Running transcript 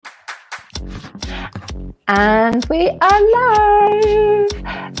And we are live.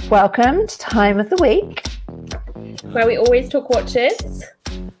 Welcome to Time of the Week, where we always talk watches.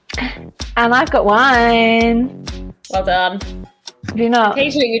 And I've got wine. Well done. Have you not?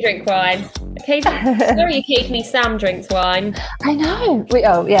 Occasionally you drink wine. Occasionally Sam drinks wine. I know.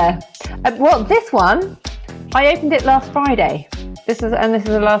 Oh yeah. Well, this one, I opened it last Friday. This is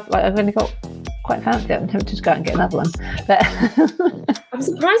the last. Like, I've only got quite fancy. I'm tempted to go out and get another one. But I'm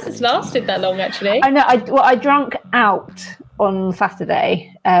surprised it's lasted that long, actually. I know. I drank out on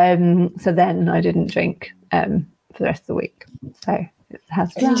Saturday, so then I didn't drink for the rest of the week. So it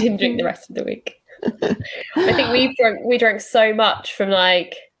has. You didn't drink the rest of the week. I think we drank so much from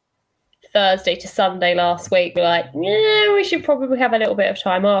like Thursday to Sunday last week. We're like, yeah, we should probably have a little bit of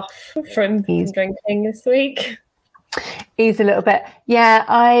time off from drinking this week. Ease a little bit. Yeah,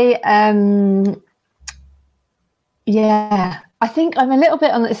 I think I'm a little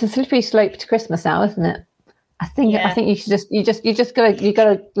bit on. It's a slippery slope to Christmas now, isn't it? I think you should just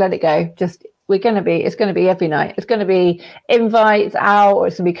gotta let it go. It's going to be every night. It's going to be invites out, or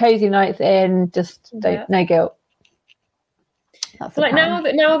it's going to be cozy nights in. No guilt. That's like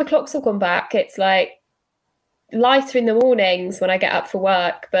now the clocks have gone back. It's like lighter in the mornings when I get up for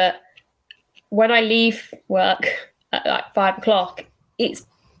work, but when I leave work at like 5 o'clock, it's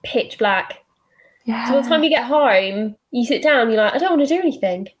pitch black. Yeah. So by the time you get home, you sit down, you're like, I don't want to do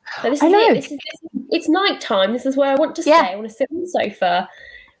anything. Like, this is it. It's night time. This is where I want to stay. I want to sit on the sofa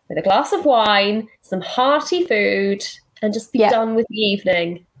with a glass of wine, some hearty food, and just be done with the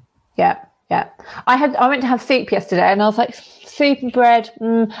evening. Yeah. I went to have soup yesterday, and I was like, soup and bread,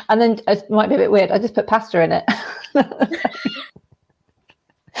 and then it might be a bit weird. I just put pasta in it.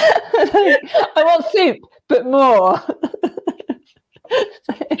 I want soup, but more.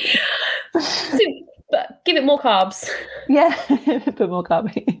 Soup, but give it more carbs. Yeah, put more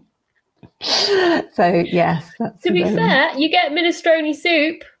carbs. So yes. To be fair, you get minestrone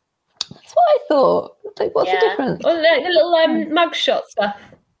soup. That's what I thought. Like, what's the difference? Or the little mug shot stuff.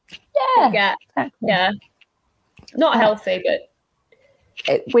 Yeah. Exactly. Yeah. Not healthy, but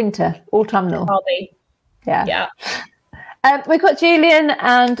winter, autumnal. Healthy. Yeah. We've got Julian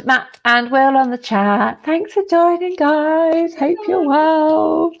and Matt and Will on the chat. Thanks for joining, guys. Hope you're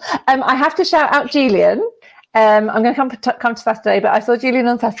well. I have to shout out Julian. I'm going to come to Saturday, but I saw Julian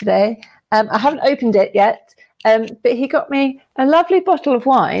on Saturday. I haven't opened it yet, but he got me a lovely bottle of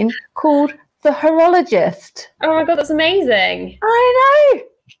wine called the Horologist. Oh my God, that's amazing. I know.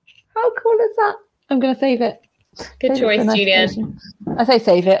 How cool is that? I'm going to save it. Good choice, Julian. I say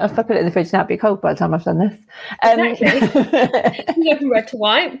save it. I'll put it in the fridge now. It'll be cold by the time I've done this. Exactly. You go from red to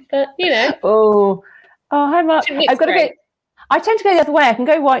white, but you know. Oh, hi, Mark. I've got to go. I tend to go the other way. I can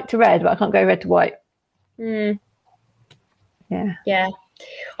go white to red, but I can't go red to white. Yeah. Yeah.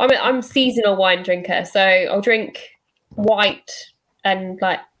 I'm a seasonal wine drinker, so I'll drink white and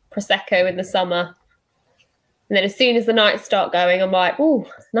like Prosecco in the summer. And then as soon as the nights start going, I'm like, oh,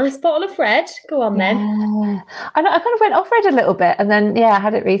 nice bottle of red. Go on then. Yeah. I kind of went off red a little bit, and then I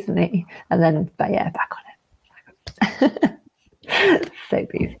had it recently, and then back on it. So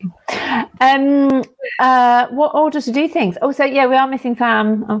busy. What order to do things? Also, we are missing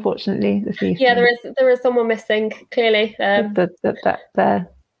Sam, unfortunately, this evening. Yeah, there is someone missing, clearly. That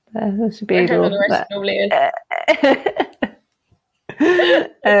should be stateside.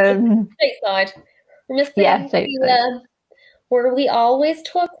 Where we always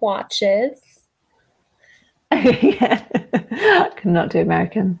talk watches. Yeah. I cannot do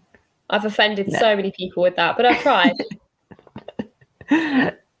American. I've offended so many people with that, but I've tried.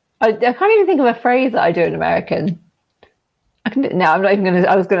 I can't even think of a phrase that I do in American. I'm not even going to.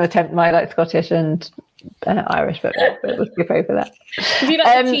 I was going to attempt my like Scottish and Irish, but we'll skip over that. Do you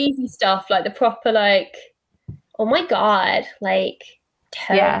like the cheesy stuff, like the proper, like, oh my God, like,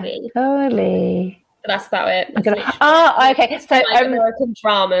 totally. Yeah, totally. But that's about it. Okay. So American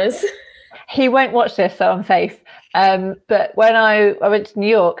dramas. He won't watch this, so I'm safe. But when I went to New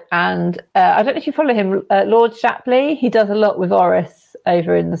York, and I don't know if you follow him, Lord Shapley. He does a lot with Oris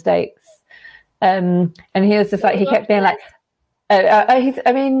over in the States, and he was just like, he kept being like,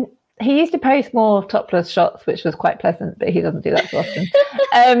 he used to post more topless shots, which was quite pleasant, but he doesn't do that so often.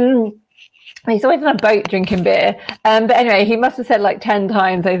 He's always on a boat drinking beer. But anyway, he must have said like 10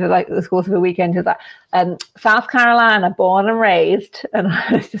 times over like the course of a weekend, he was like, South Carolina, born and raised. And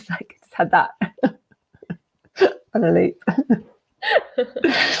I was just like, just had that on a loop.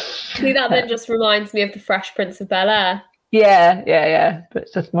 See, that then just reminds me of the Fresh Prince of Bel-Air. Yeah. But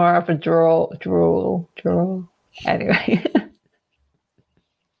it's just more of a drool. Anyway.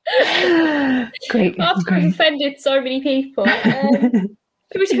 Great. After I've offended so many people.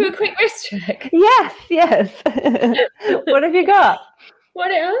 Should we do a quick wrist check? Yes. What have you got?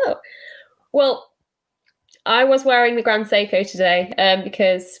 Well, I was wearing the Grand Seiko today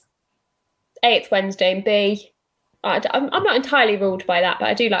because A, it's Wednesday, and B, I'm not entirely ruled by that, but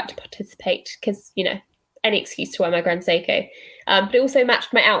I do like to participate because, you know, any excuse to wear my Grand Seiko. But it also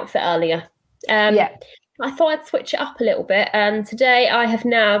matched my outfit earlier. I thought I'd switch it up a little bit, and today I have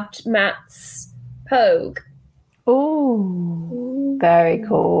nabbed Matt's Pogue. Oh, very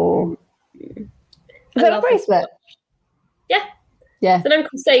cool. Is that a bracelet? Yeah. It's an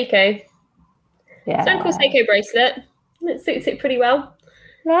Uncle Seiko. Yeah. It's an Uncle Seiko bracelet. It suits it pretty well.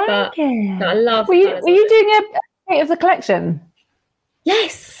 Like it. No, I love Were you doing a state of the collection?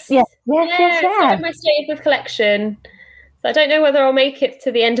 Yes. Yes. It's my state of the collection. So I don't know whether I'll make it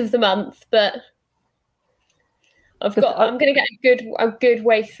to the end of the month, but I'm going to get a good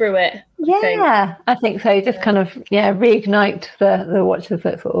way through it. I think so. Just kind of reignite the watches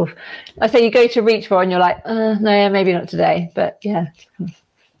that sort of. I say you go to reach for and you're like, no, maybe not today, but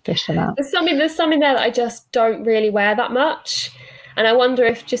fish them out. There's something there that I just don't really wear that much, and I wonder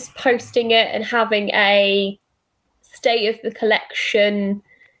if just posting it and having a state of the collection,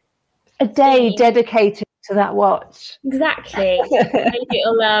 a day dedicated to that watch. Exactly.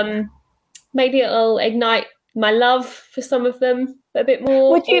 maybe it'll ignite my love for some of them a bit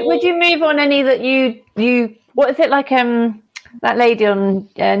more. Would you move on any that you what is it like that lady on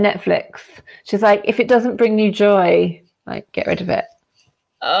Netflix? She's like, if it doesn't bring you joy, like, get rid of it.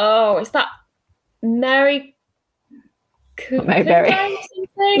 Oh, is that Mary Berry?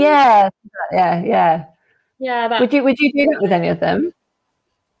 Yeah. That. Would you do that with any of them?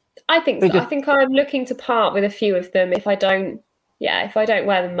 I think so. I think I'm looking to part with a few of them if I don't wear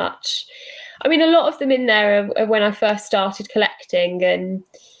them much. I mean, a lot of them in there are when I first started collecting, and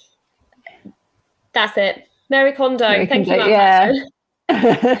that's it. Mary Kondo, thank you, Matt.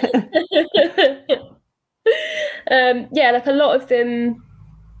 Like a lot of them,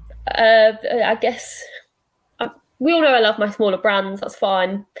 I guess, we all know I love my smaller brands, that's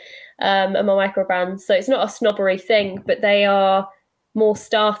fine, and my micro brands, so it's not a snobbery thing, but they are more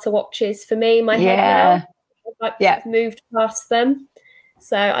starter watches for me in my head now. I've moved past them.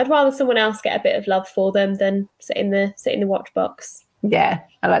 So I'd rather someone else get a bit of love for them than sit in the watch box. Yeah,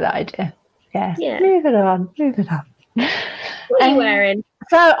 I like that idea. Yeah. Move it on. What are you wearing?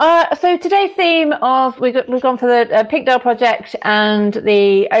 So today's theme of we've gone for the Pink Dial project and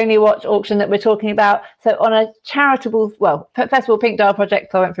the only watch auction that we're talking about. So on a charitable, first of all, Pink Dial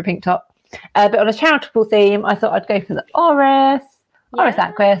project, so I went for Pink Top. But on a charitable theme, I thought I'd go for the Oris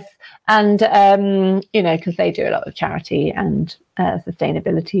Aquis, and because they do a lot of charity and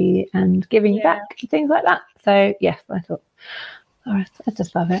sustainability and giving back and things like that. So yes, I thought Oris. I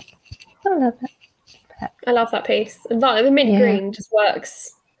just love it. I love it. I love that piece, and that the mint green just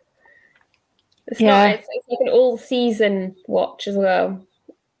works. It's like an all-season watch as well.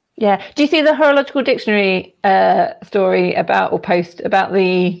 Yeah. Do you see the Horological Dictionary story post about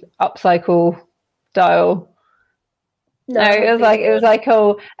the upcycle dial? No, it was like it looks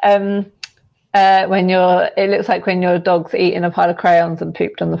like when your dog's eaten a pile of crayons and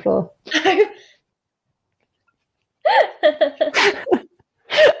pooped on the floor.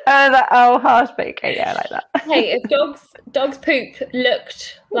 Harsh, but okay, I like that. Hey, if dogs poop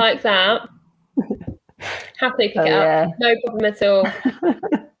looked like that, happily pick it up. No problem at all.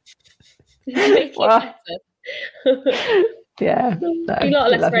 Make it better. A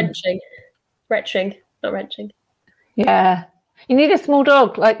lot less wrenching, not wrenching. Yeah, you need a small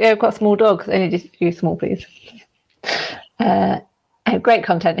dog. Like, I've got small dogs. I need you small, please. Great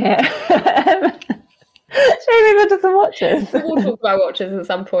content here. Shall we move on to some watches? We'll talk about watches at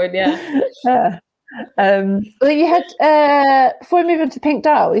some point. Yeah. Well, you had before we move on to Pink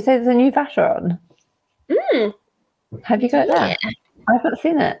Dial, you said there's a new Vacheron. Have you got that? I haven't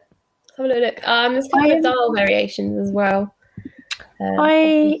seen it. Let's have a look. There's a couple of dial variations as well.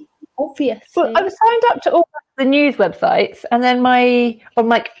 Obviously. Well, I was signed up to all the news websites, and then my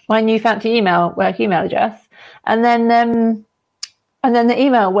new fancy work email address, and then the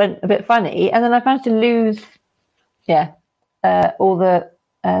email went a bit funny, and then I managed to lose all the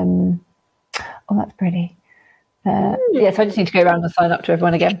that's pretty. So I just need to go around and sign up to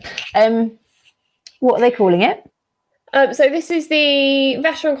everyone again. What are they calling it? So this is the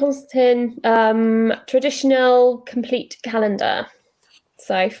Vacheron Constantin traditional complete calendar.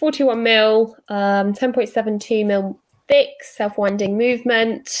 So 41 mil, 10.72 mil thick, self-winding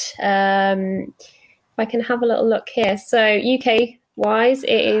movement. If I can have a little look here. So UK wise, it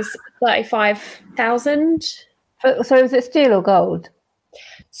is 35,000. So is it steel or gold?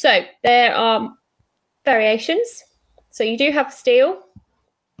 So there are variations. So you do have steel,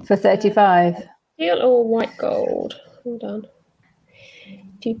 For 35. Steel or white gold? Hold on.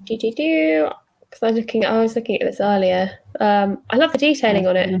 Because I was looking at this earlier. I love the detailing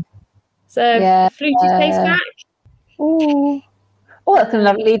on it. So fluted case back. Ooh. Oh, that's a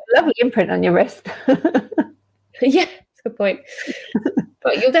lovely imprint on your wrist. Yeah, that's a good point.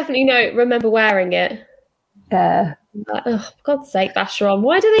 But you'll definitely remember wearing it. Yeah. Like, oh, for God's sake, Vacheron,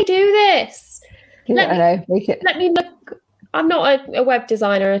 why do they do this? Let me look. I'm not a web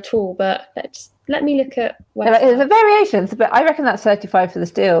designer at all, but let me look at websites. There's variations, but I reckon that's 35 for the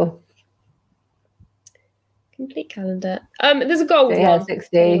steel. Complete calendar. There's a gold one.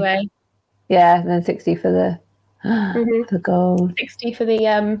 60. Anyway. Yeah, and then 60 for the the gold. 60 for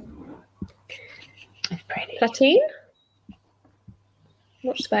the it's pretty. Platine.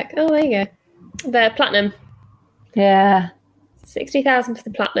 Watch spec. Oh, there you go. The platinum. Yeah. 60,000 for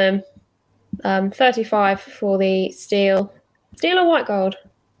the platinum. 35 for the steel. Steel or white gold?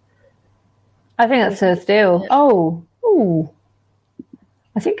 I think that's for the steel. Oh. Ooh.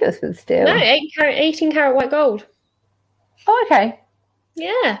 I think it was for the steel. No, 18 karat white gold. Oh, okay.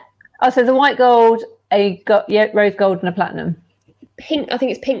 Yeah. Oh, so the white gold, rose gold and a platinum. Pink, I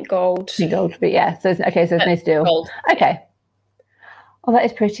think it's pink gold. Pink gold, but yeah. So there's no steel. Gold. Okay. Oh, that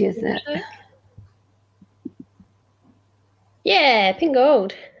is pretty, isn't it? Yeah, pink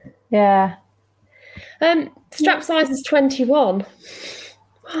gold. Yeah. Strap size is 21.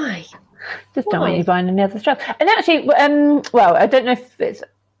 Why? Just don't want you buying any other straps. And actually, well, I don't know if it's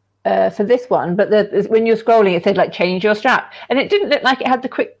for this one, but when you're scrolling, it said like change your strap, and it didn't look like it had the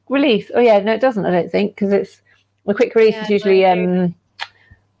quick release. Oh yeah, no, it doesn't. I don't think, because it's the quick release is usually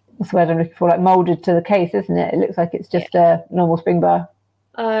what's the word I'm looking for? Like molded to the case, isn't it? It looks like it's just a normal spring bar.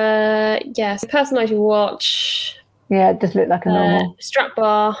 Yes, personalize your watch. Yeah, it does look like a normal strap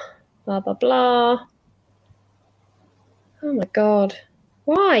bar. Blah blah blah. Oh my God.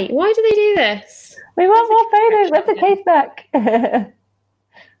 Why? Why do they do this? We want more photos. Where's the case back?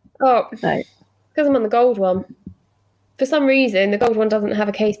 Oh, no. Because I'm on the gold one. For some reason, the gold one doesn't have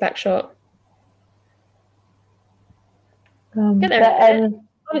a case back shot. Get there,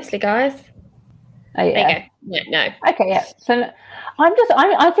 honestly, guys. Oh, yeah. There you go. Yeah, no. Okay, yeah. So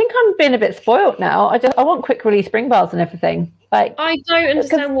I think I'm being a bit spoiled now. I want quick release spring bars and everything. Like, I don't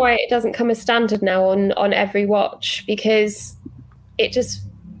understand why it doesn't come as standard now on every watch, because it just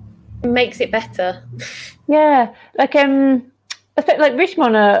makes it better. Yeah, like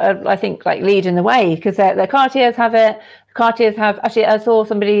Richemont are I think like leading the way, because their Cartiers have it. Cartiers have, actually I saw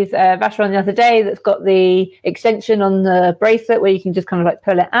somebody's Vacheron the other day that's got the extension on the bracelet where you can just kind of like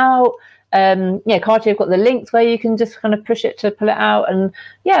pull it out. Cartier have got the links where you can just kind of push it to pull it out, and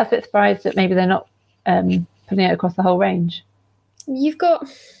yeah, I was a bit surprised that maybe they're not putting it across the whole range. You've got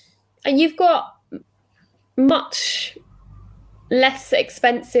much less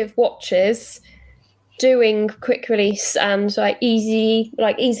expensive watches doing quick release and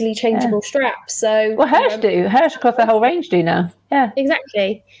easily changeable straps. So Hirsch across the whole range do now. Yeah,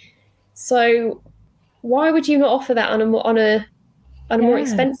 exactly. So why would you not offer that on a more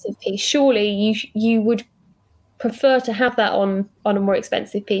expensive piece? Surely you would prefer to have that on a more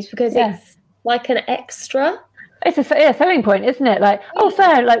expensive piece, because it's like an extra. It's a selling point, isn't it? Like, oh, so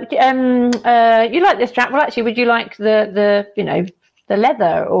like you like this strap? Well, actually, would you like the the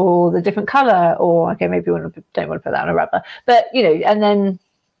leather or the different color? Or okay, maybe you don't want to put that on a rubber, but and then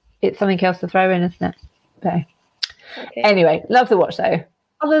it's something else to throw in, isn't it? So anyway, love the watch though.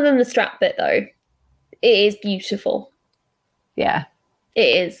 Other than the strap bit though, it is beautiful. Yeah,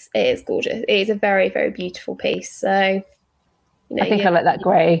 it is gorgeous. It is a very, very beautiful piece. So. I think I like that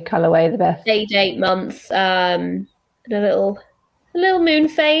grey colourway the best. Date month, and a little moon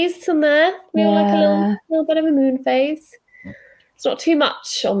phase on there. We all like a little bit of a moon phase. It's not too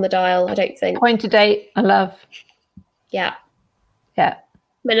much on the dial, I don't think. Pointer date, I love. Yeah. I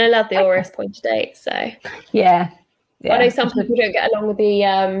mean, I love the Oris pointer date, so. Yeah. I know some people don't get along with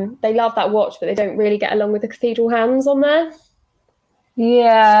the. They love that watch, but they don't really get along with the cathedral hands on there.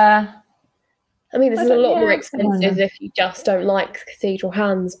 Yeah. I mean, this is a lot more expensive if you just don't like cathedral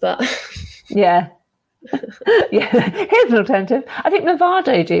hands, but yeah. Here's an alternative. I think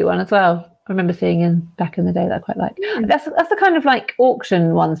Movado do one as well. I remember seeing back in the day that I quite like. That's the kind of like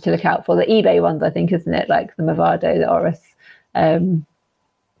auction ones to look out for. The eBay ones, I think, isn't it? Like the Movado, the Oris.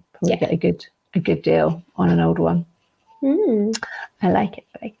 Probably get a good deal on an old one. I like it.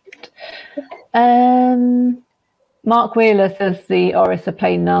 Mark Wheeler says the Oris are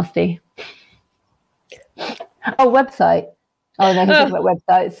plain nasty. Oh, website. Oh no, he's talking about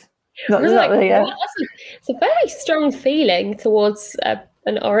websites. It's a very strong feeling towards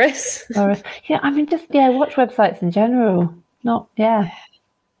an Oris. Yeah, I mean, watch websites in general.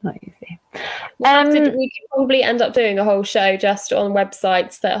 Not easy. We could probably end up doing a whole show just on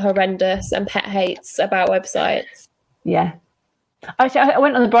websites that are horrendous and pet hates about websites. Yeah. Actually, I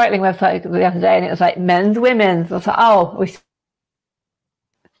went on the Breitling website the other day and it was like men's, women's. I was like, oh, we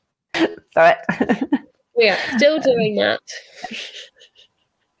sorry. We are still doing that.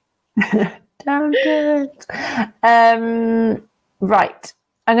 Damn good. Right.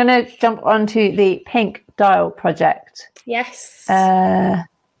 I'm going to jump onto the Pink Dial project. Yes.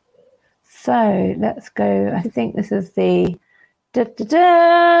 So let's go. I think this is the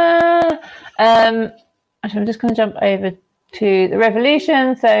actually, I'm just going to jump over to the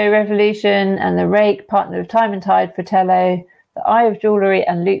Revolution. So Revolution and the Rake partnered with Time and Tide, Fratello, the Eye of Jewellery,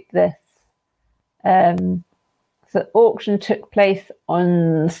 and Loot This. So the auction took place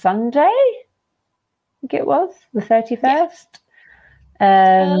on Sunday. I think it was the 31st.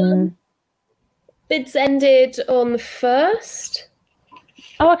 Bids ended on the 1st.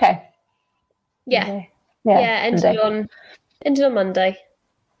 Oh, okay. Yeah. Monday. Ended on Monday.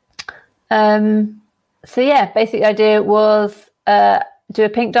 So yeah, basic idea was do a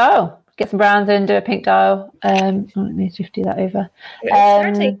pink dial, get some brands in, do a pink dial. Let me just do that over.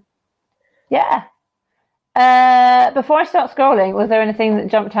 Yeah. Before I start scrolling, was there anything that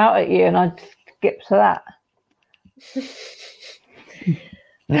jumped out at you and I'd skip to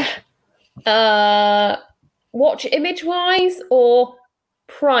that? Watch image wise or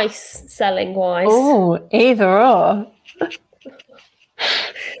price selling wise? Oh, either or.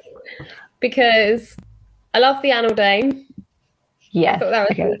 Because I love the Analdane. Yeah, I thought that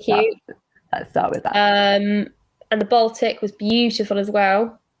was really cute. Let's start with that. And the Baltic was beautiful as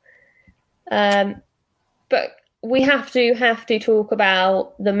well. But we have to talk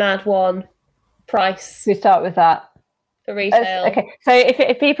about the Mad One price. We start with that. For retail. Okay, so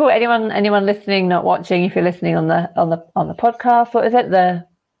if people, anyone listening, not watching, if you're listening on the podcast, what is it, the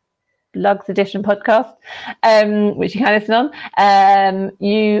Lugs Edition podcast, which you can listen on.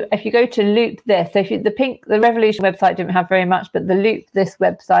 If you go to Loot This, so if the Revolution website didn't have very much, but the Loot This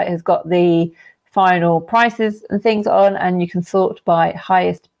website has got the final prices and things on, and you can sort by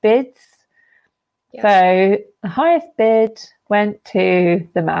highest bids. Yeah. So the highest bid went to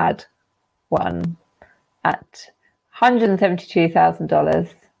the Mad One at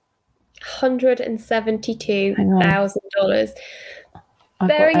 $172,000. $172,000.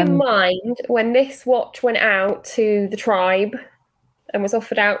 Bearing in mind, when this watch went out to the tribe and was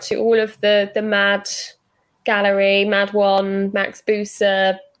offered out to all of the Mad Gallery, Mad One, Max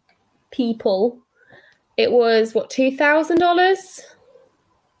Busa people, it was what, $2,000?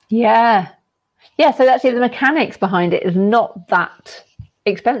 Yeah. Yeah, so actually the mechanics behind it is not that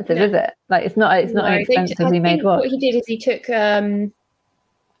expensive, is it? Like it's not an expensively made watch. What he did is he took I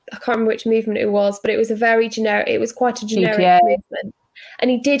can't remember which movement it was, but it was quite a generic movement. And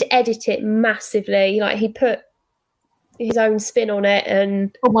he did edit it massively. Like he put his own spin on it,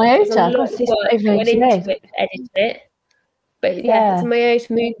 and Miyota went into it to edit it. But yeah, it's a Miyota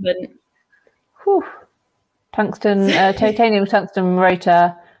movement. Whew. Tungsten, titanium tungsten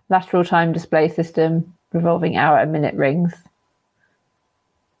rotor, lateral time display system, revolving hour and minute rings.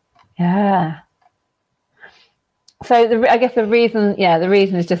 Yeah. So I guess the reason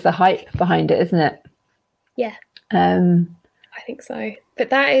is just the hype behind it, isn't it? Yeah. I think so. But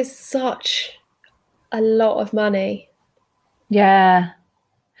that is such a lot of money. Yeah.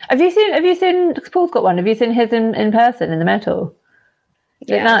 Have you seen Paul's got one? Have you seen his in person in the metal?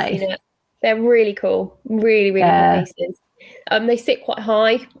 Yeah, nice. I've seen it. They're really cool. Really, really cool pieces. They sit quite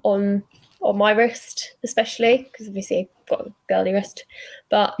high on my wrist, especially because obviously I've got a girly wrist.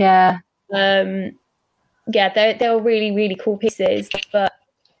 But they're really, really cool pieces. But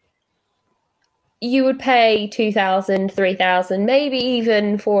you would pay $2,000, $3,000, maybe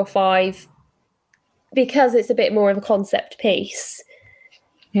even $4,000 or $5,000 because it's a bit more of a concept piece.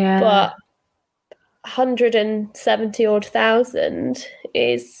 Yeah. But $170,000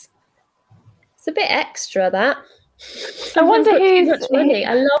 is it's a bit extra. That I wonder who's much money.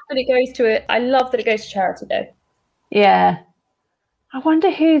 I love that it goes to charity though. Yeah. I wonder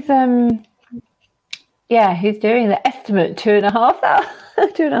who's doing the estimate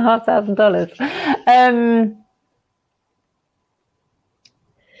 $2,500.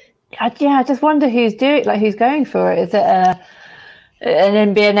 I just wonder who's going for it. Is it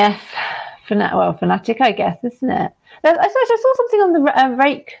an NBNF Fanatic, I guess, isn't it? I saw something on the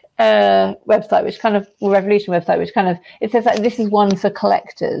Rake website, Revolution website, which kind of it says like this is one for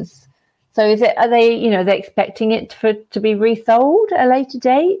collectors. So are they expecting it to be resold at a later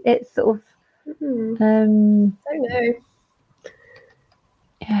date? It's sort of I don't know.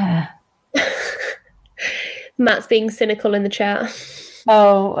 Yeah. Matt's being cynical in the chat.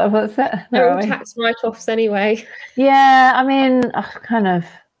 Oh, what's that? They're all tax write-offs anyway. Yeah, I mean, I kind of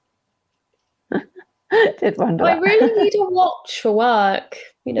did wonder. I really need a watch for work.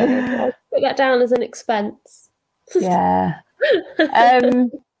 You know, I'll put that down as an expense. Yeah. But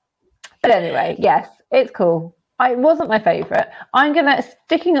anyway, yes, it's cool. It wasn't my favourite. I'm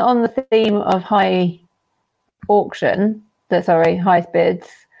sticking on the theme of highest bids.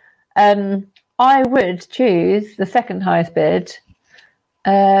 I would choose the second highest bid,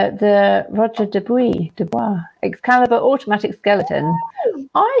 the Roger Dubois Excalibur automatic skeleton.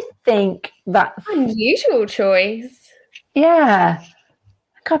 I think that's unusual choice. Yeah,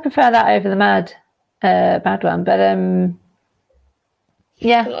 I kind of prefer that over the mad one, but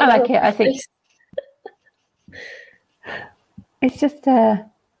yeah, I like it. I think it's just I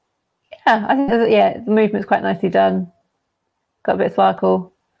think the movement's quite nicely done. Got a bit of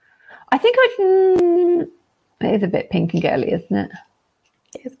sparkle. I think it is a bit pink and girly, isn't it?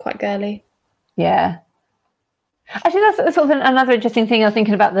 It is quite girly. Yeah. Actually, that's sort of another interesting thing I was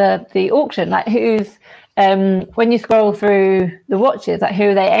thinking about the auction. Like, who's when you scroll through the watches, like, who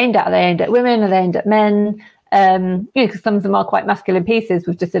are they aimed at? Are they aimed at women? Are they aimed at men? Because some of them are quite masculine pieces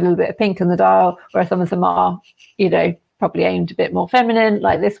with just a little bit of pink on the dial, whereas some of them are, probably aimed a bit more feminine,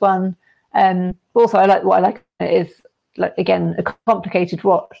 like this one. Also, what I like is, like, again, a complicated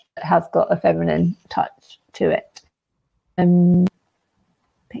watch that has got a feminine touch to it.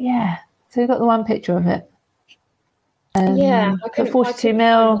 But yeah, so we've got the one picture of it. Yeah, 42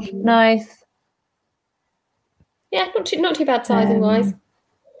 mil, nice. Yeah, not too bad sizing wise.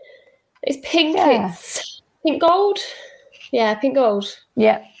 It's pink. Yeah. It's pink gold. Yeah, pink gold.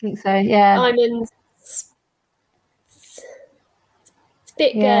 Yeah, I think so. Yeah, diamonds. It's a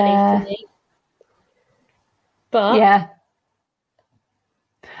bit girly for me, but yeah,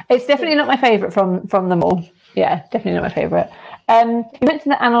 it's definitely not my favourite from them all. Yeah, definitely not my favourite. You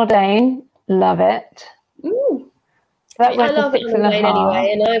mentioned the Anordain. Love it. Ooh. I love it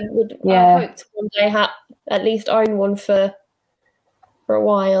anyway, and I hope to one day at least own one for a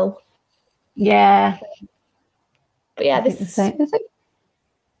while. Yeah, but yeah, this is it?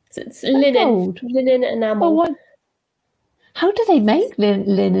 It's linen enamel. Well, how do they make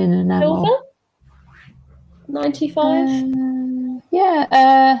linen enamel? Silver, 95.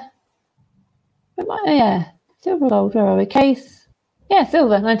 Yeah, silver gold. Where are we? Case. Yeah,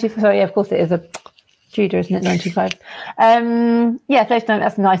 silver 95. Sorry, yeah, of course it is a Tudor, isn't it? 95. Yeah,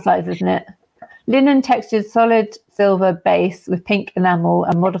 that's a nice size, isn't it? Linen textured solid silver base with pink enamel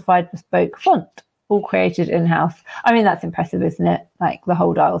and modified bespoke font, all created in-house. I mean, that's impressive, isn't it? Like, the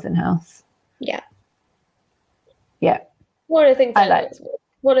whole dial's in-house. Yeah. One of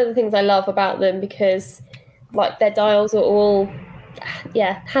the things I love about them, because, like, their dials are all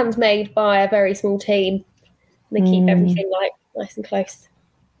handmade by a very small team. They keep everything, like, nice and close.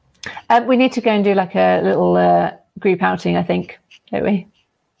 We need to go and do, like, a little group outing, I think, don't we?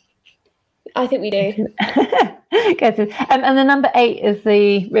 I think we do. And the number 8 is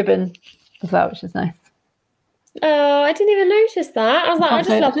the ribbon as well, which is nice. Oh, I didn't even notice that. I was like, I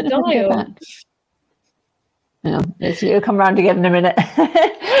just love the dial. It'll come round again in a minute.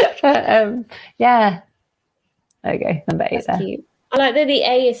 Yeah. There we go, number 8. That's there. Cute. I like that the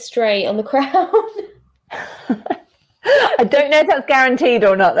A is straight on the crown. I don't know if that's guaranteed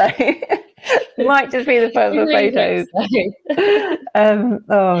or not, though. It might just be the photos.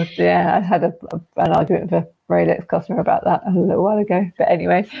 Oh, yeah, I had an argument with a Rolex customer about that a little while ago. But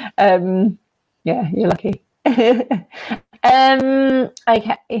anyway, yeah, you're lucky.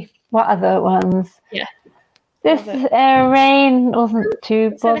 Okay, what other ones? Yeah. This rain wasn't too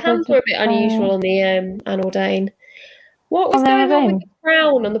bothered. So the hands were a bit unusual on the Anordain. What was going on with the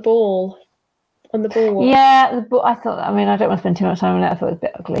crown on the ball? On the ball watch? Yeah, the ball. I don't want to spend too much time on it. I thought it was a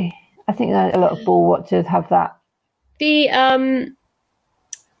bit ugly. I think a lot of ball watches have that. The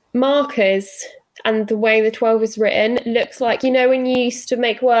markers and the way the 12 is written looks like, when you used to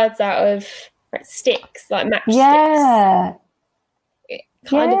make words out of sticks, like matchsticks. Yeah. It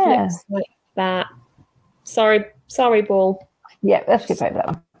kind of looks like that. Sorry, ball. Yeah, let's skip over that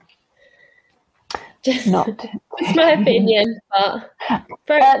one. Just my opinion, but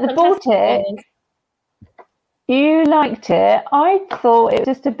the Baltic. You liked it. I thought it was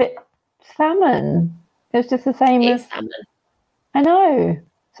just a bit salmon. It was just the same as salmon. I know.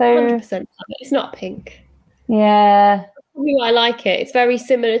 So 100% salmon. It's not pink. Yeah. I like it. It's very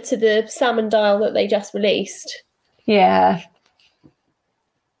similar to the salmon dial that they just released. Yeah.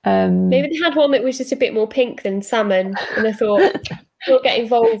 Maybe they had one that was just a bit more pink than salmon, and I thought we'll get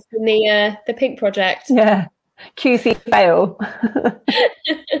involved in the pink project. Yeah. QC fail.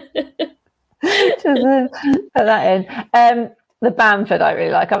 Just put that in. the Bamford I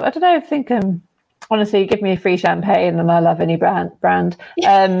really like. I don't know. I think honestly, give me a free champagne and I love any brand. But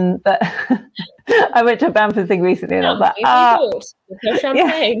I went to a Bamford thing recently and I was like, no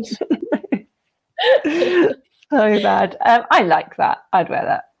champagne. So bad. I like that. I'd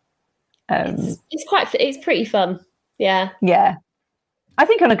wear that. It's pretty fun. Yeah. Yeah. I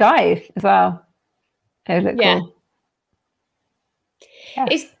think on a guy as well. It would look cool. Yeah.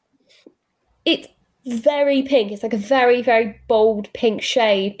 It's very pink. It's like a very, very bold pink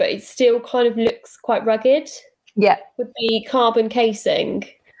shade, but it still kind of looks quite rugged. Yeah. With the carbon casing.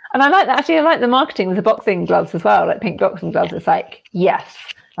 And I like that. Actually, I like the marketing with the boxing gloves as well, like pink boxing gloves. It's like, yes,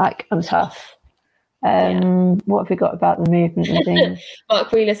 like I'm tough. What have we got about the movement and things?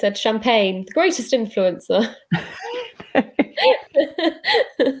 Mark Wheeler said champagne, the greatest influencer.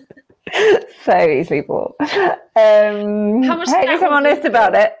 So easily bought. How much? Hey, I'm honest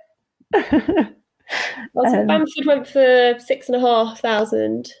about it. Bamford went for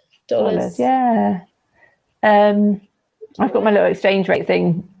 $6,500. Yeah. I've got my little exchange rate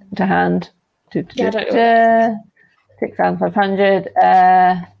thing to hand. I don't know. 6,500.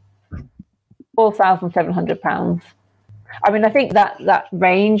 £4,700. I mean, I think that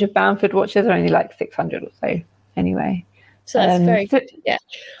range of Bamford watches are only like 600 or so anyway. So that's very good. Yeah.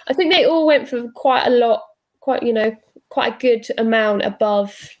 I think they all went for quite a good amount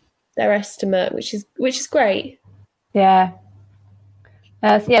above their estimate, which is great. Yeah.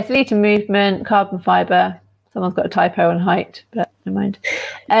 Sleeta movement, carbon fibre. Someone's got a typo on height, but never mind.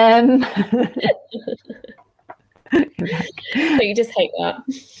 So you just hate that.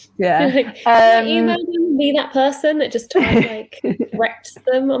 Yeah. Email them, be that person that just corrects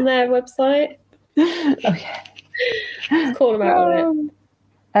them on their website. Okay. Let's call them out on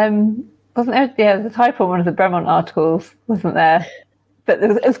it. Wasn't there? Yeah, there's a typo on one of the Bremont articles, wasn't there? But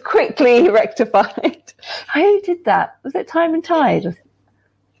it was quickly rectified. Who did that? Was it Time and Tide?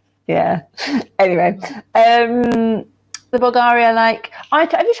 Yeah. Anyway, the Bulgaria, have you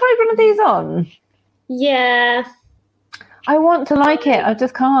tried one of these on? Yeah. I want to like it. I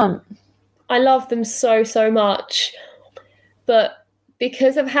just can't. I love them so, so much. But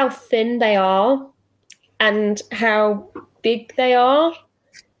because of how thin they are and how big they are,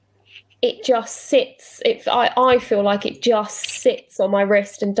 it just sits. I feel like it just sits on my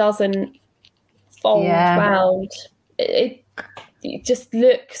wrist and doesn't fold round. It just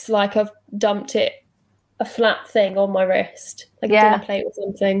looks like I've dumped a flat thing on my wrist, like a dinner plate or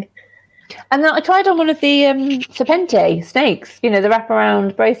something. And then I tried on one of the Serpente snakes, the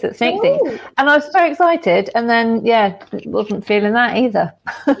wraparound bracelet snake things, and I was so excited. And then, wasn't feeling that either.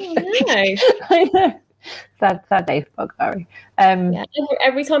 Oh, no. I know. Sad day for Bulgari.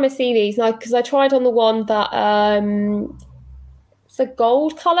 Every time I see these, because I tried on the one that it's a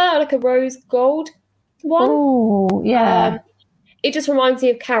gold colour, like a rose gold one. Oh, yeah. It just reminds me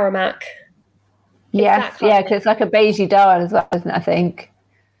of Karamak. Yes, because it's like a beigey dial as well, isn't it, I think?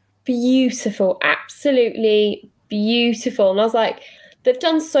 Beautiful, absolutely beautiful. And I was like, they've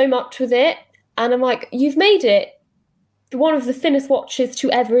done so much with it, and I'm like, you've made it one of the thinnest watches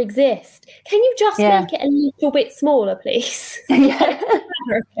to ever exist. Can you just make it a little bit smaller, please? Yeah.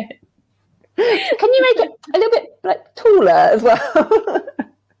 Can you make it a little bit taller as well?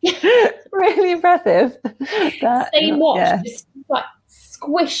 Really impressive. Same watch, just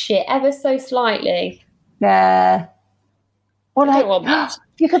squish it ever so slightly. Yeah. Or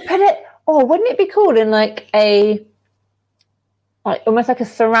you could put it. Oh, wouldn't it be cool in almost like a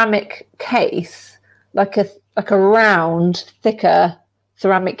ceramic case, like a round, thicker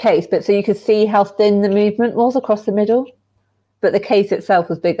ceramic case, but so you could see how thin the movement was across the middle, but the case itself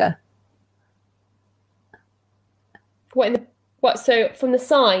was bigger. So from the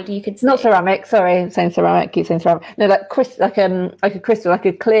side you could see? Not ceramic. Sorry, I'm saying ceramic. Keep saying ceramic. No, like a crystal, like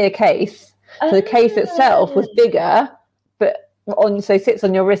a clear case. So the case itself was bigger, but so it sits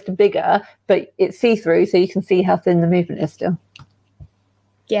on your wrist bigger, but it's see-through, so you can see how thin the movement is still.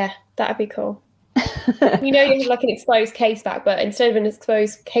 Yeah, that'd be cool. You have like an exposed case back, but instead of an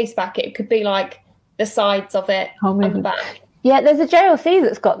exposed case back, it could be like the sides of it on the back. Yeah, there's a JLC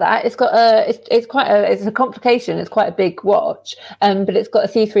that's got that. It's got it's a complication. It's quite a big watch, but it's got a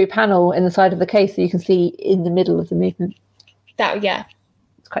see-through panel in the side of the case, so you can see in the middle of the movement.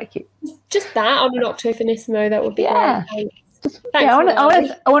 It's quite cute. Just that on an Octo Finissimo, that would be great. I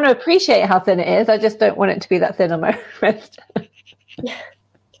want to appreciate how thin it is. I just don't want it to be that thin on my wrist.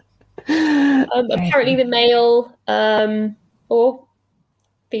 Apparently the male or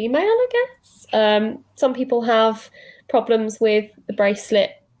female, I guess. Some people have problems with the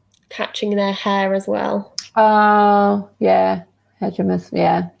bracelet catching their hair as well. Oh, yeah. Hegemus,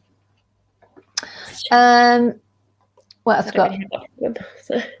 yeah. What else got? Really have that problem,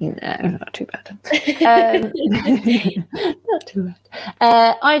 so. No, not too bad. Not too bad.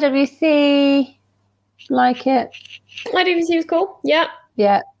 IWC, like it. IWC was cool. Yeah.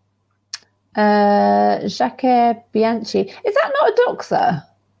 Yeah. Jacques Bianchi. Is that not a doxer?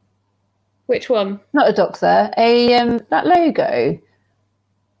 Which one? Not a doxer. That logo.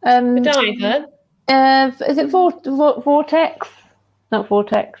 Godiva. Is it Vortex? Not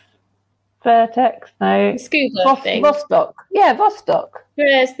Vortex. Vertex? No. The scuba thing. Vostok. Yeah, Vostok.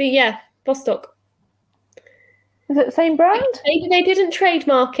 Yes, Vostok. Is it the same brand? Maybe they didn't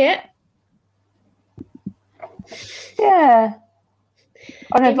trademark it. Yeah.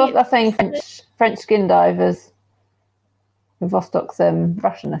 Oh no, that's saying French skin divers. Vostok's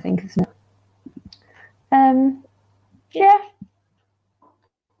Russian, I think, isn't it? Yeah.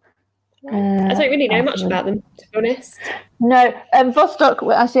 I don't really know much about them, to be honest. No, Vostok.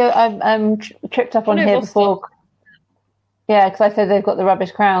 Actually, I've tripped up on here Vostok before. Yeah, because I said they've got the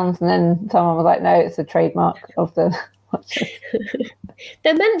rubbish crowns, and then someone was like, "No, it's a trademark of the."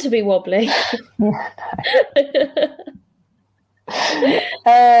 They're meant to be wobbly. We've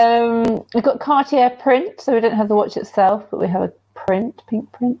got Cartier print, so we don't have the watch itself, but we have a pink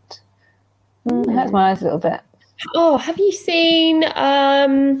print. It hurts my eyes a little bit. Oh, have you seen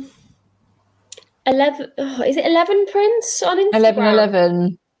 11? Oh, is it 11 prints on Instagram?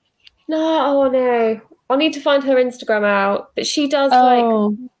 11. No. I need to find her Instagram out, but she does like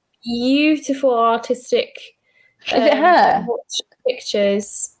beautiful artistic. Is it her?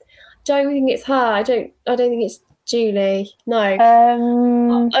 Pictures. Don't think it's her. I don't think it's Julie. No.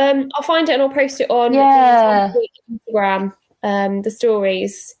 I'll find it and I'll post it on Instagram. The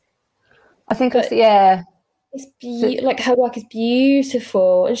stories. I think it's It's like her work is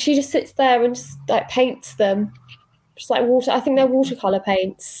beautiful, and she just sits there and just like paints them, just like water. I think they're watercolor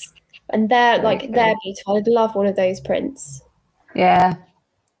paints, and they're beautiful. I'd love one of those prints. Yeah,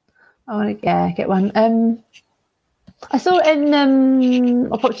 I want to get one. I saw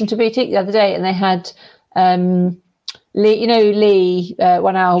I popped into Boutique the other day, and they had Lee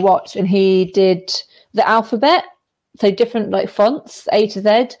 1 Hour Watch, and he did the alphabet, so different like fonts A to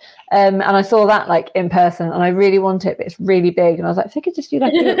Z. And I saw that like in person, and I really want it, but it's really big. And I was like, if I could just do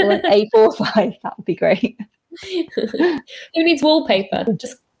like a little A4 size, that would be great. Who needs wallpaper?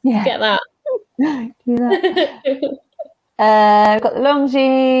 Just get that. Do that. We've got the long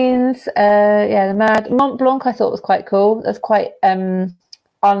jeans. The Mad Mont Blanc. I thought was quite cool. That's quite un-Mont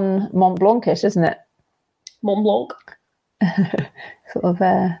Blancish, isn't it? Mont Blanc. Sort of.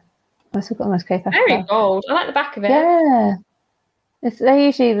 I've got almost very bold. I like the back of it. Yeah. They're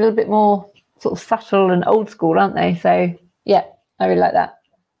usually a little bit more sort of subtle and old school, aren't they? So, yeah, I really like that.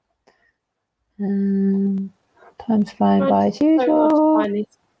 Time's flying by as usual.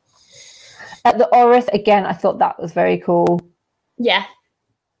 At the Oris, again, I thought that was very cool. Yeah.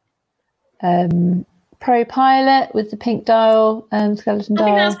 Pro Pilot with the pink dial, skeleton dial. I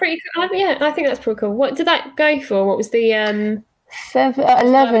think that's pretty cool. Yeah, I think that's pretty cool. What did that go for? What was the...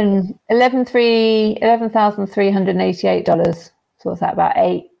 $11,388. So what's that, about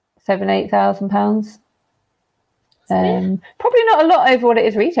 £8,000? Probably not a lot over what it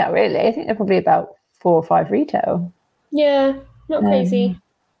is retail, really. I think they're probably about 4 or 5 retail. Yeah, not crazy.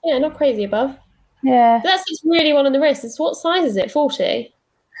 Not crazy above. Yeah. But that's just really one on the wrist. What size is it? 40?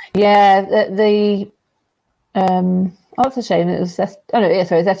 Yeah, it's a shame. It was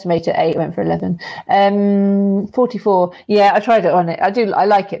it's estimated at 8. It went for 11. 44. Yeah, I tried it on it. I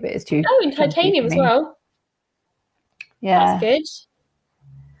like it, but it's too. Oh, in titanium as well. Yeah, that's good.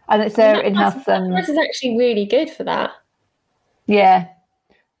 And it's their in-house. This is actually really good for that. Yeah,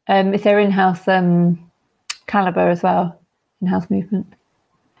 it's their in-house caliber as well. In-house movement.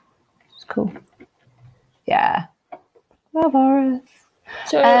 It's cool. Yeah, love Oris.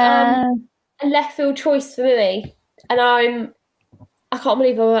 So, a left field choice for me, and I can't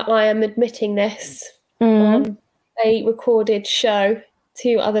believe I am admitting this on a recorded show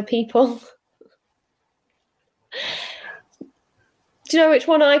to other people. Do you know which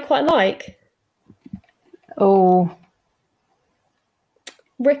one I quite like? Oh,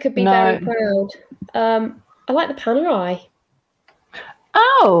 Rick would be very proud. I like the Panerai.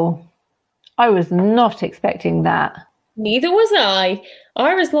 Oh, I was not expecting that. Neither was I.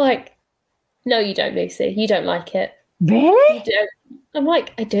 I was like, no, you don't, Lucy. You don't like it. Really? You don't. I'm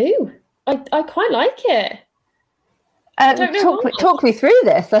like, I do. I quite like it. Talk me through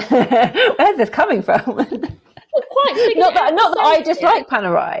this. Where's this coming from? Not that I dislike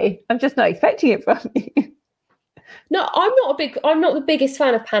Panerai. I'm just not expecting it from you. No, I'm not the biggest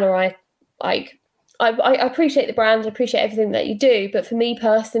fan of Panerai. Like, I appreciate the brand, I appreciate everything that you do, but for me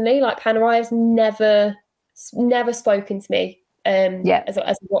personally, like Panerai has never never spoken to me as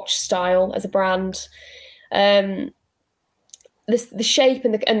a watch style, as a brand. The shape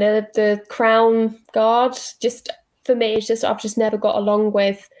and the crown guard, just for me, it's just I've just never got along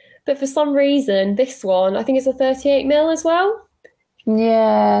with. But for some reason, this one, I think it's a 38mm as well.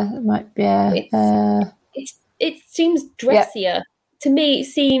 Yeah, it might be. Yeah. It seems dressier. To me, it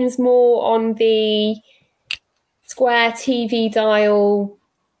seems more on the square TV dial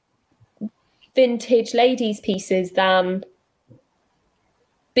vintage ladies pieces than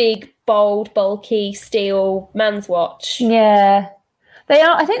big, bold, bulky steel man's watch. Yeah, they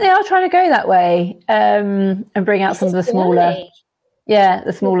are. I think they are trying to go that way and bring out some of the smaller. Yeah,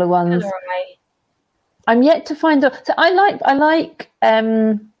 the smaller ones. I'm yet to find out. So I like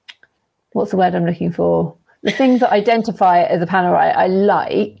what's the word I'm looking for? The things that identify it as a Panerai. I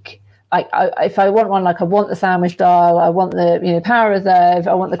like. If I want one, like I want the sandwich dial, I want the Power Reserve,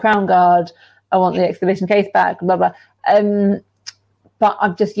 I want the Crown Guard, I want the Exhibition case back, blah blah. But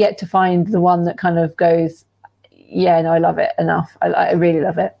I've just yet to find the one that kind of goes, yeah, no, I love it enough. I really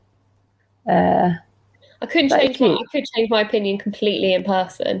love it. I could change my opinion completely in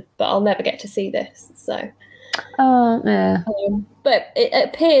person, but I'll never get to see this. So. Yeah. But it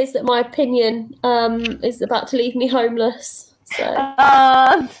appears that my opinion is about to leave me homeless. So.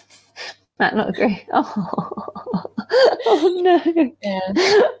 Matt, not agree. Oh no! Yeah.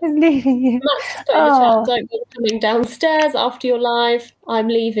 I'm leaving you. Matt's put in the chat, don't be coming downstairs after your live. I'm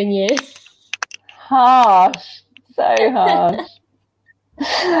leaving you. Harsh, so harsh.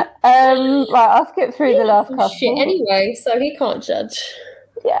 Right, I'll skip through the last couple. Shit anyway, so he can't judge.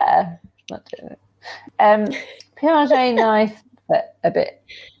 Yeah, not doing it. Piaget, nice, but a bit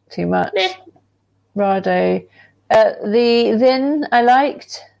too much. Rado. The Zin I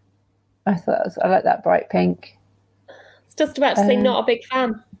liked. I like that bright pink. It's just about to say not a big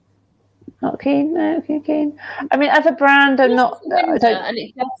fan. Not keen, no, keen. I mean, as a brand, I'm not. And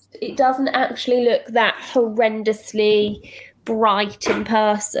it doesn't actually look that horrendously bright in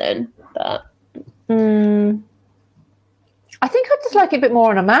person, but. I think I just like it a bit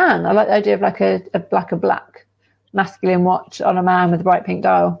more on a man. I like the idea of like a black masculine watch on a man with a bright pink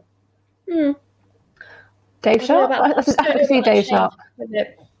dial. Dave Sharp? I can see Dave Sharp.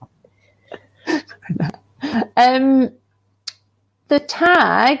 The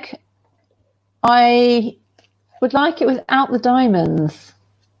tag, I would like it without the diamonds.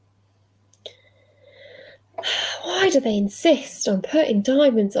 Why do they insist on putting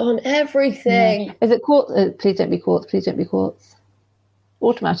diamonds on everything? Is it quartz? Please don't be quartz. Please don't be quartz.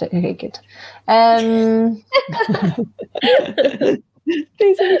 Automatic. Okay, good.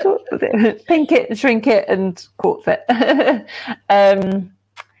 Please don't be quartz. Pink it, shrink it, and quartz it.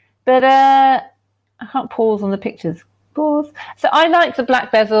 But I can't pause on the pictures. Pause. So I like the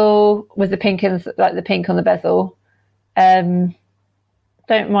black bezel with the pink and like the pink on the bezel. Don't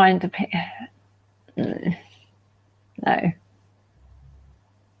mind the pink. No.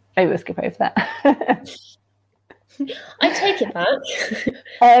 Maybe we'll skip over that. I take it back.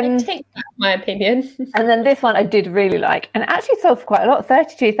 I take back my opinion. And then this one I did really like, and it actually sold for quite a lot,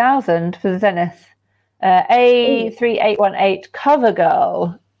 32,000 for the Zenith. A3818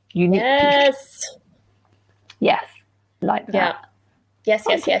 CoverGirl unique. Yes, like that. Yes.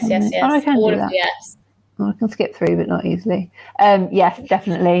 Oh, I can do that. Yes. I can skip through, but not easily. Yes,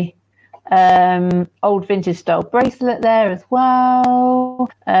 definitely. Old vintage style bracelet there as well.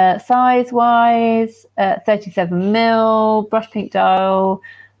 Size wise, 37mm, brush pink dial,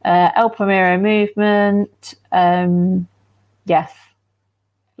 El Primero movement. Yes,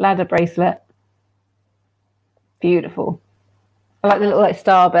 ladder bracelet. Beautiful. I like the little like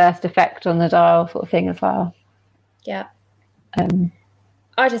starburst effect on the dial sort of thing as well. Yeah.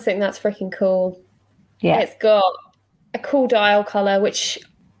 I just think that's freaking cool. Yeah. It's got a cool dial colour, which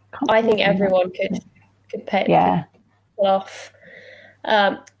I think everyone could pay pull off.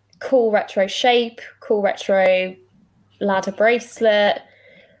 Cool retro shape, cool retro ladder bracelet.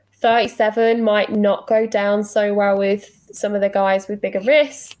 37 might not go down so well with some of the guys with bigger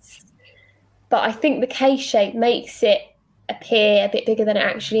wrists, but I think the K shape makes it appear a bit bigger than it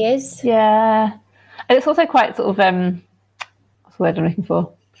actually is. Yeah, and it's also quite sort of what's the word I'm looking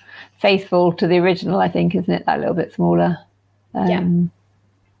for? Faithful to the original, I think, isn't it? That little bit smaller. Yeah.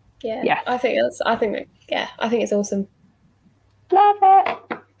 I think it's awesome. Love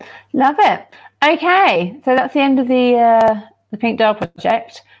it. Okay, so that's the end of the Pink Dial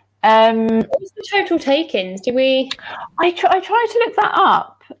project. What was the total take-ins? Did we? I tried to look that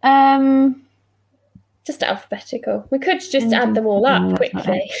up. Just alphabetical. We could just add them all up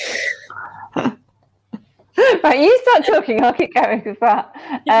quickly. Right, you start talking. I'll keep going with that.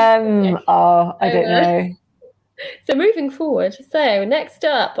 I don't know. So moving forward, so next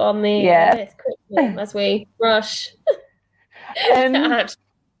up on the list quickly as we rush to add.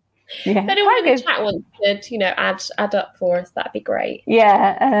 Yeah. If anyone in the chat wants to, add up for us, that'd be great.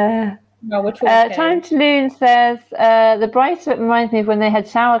 Yeah. Time to Loon says the bracelet reminds me of when they had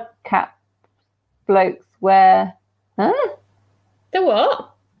shower cap blokes wear. Huh? The what?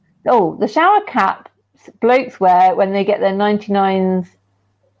 Oh, the shower cap blokes wear when they get their 99s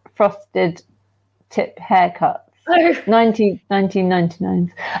frosted tip haircuts. Oh.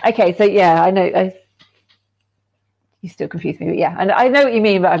 1999s. Okay, so yeah, I know. You still confuse me, but yeah, I know what you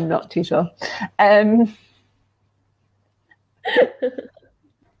mean, but I'm not too sure.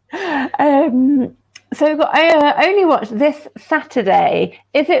 So I only watched this Saturday.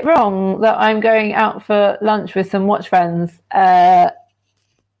 Is it wrong that I'm going out for lunch with some watch friends?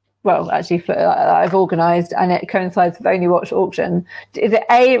 Well, actually, I've organised, and it coincides with Only Watch auction. Is it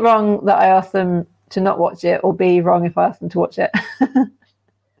A, wrong that I asked them to not watch it, or B, wrong if I asked them to watch it?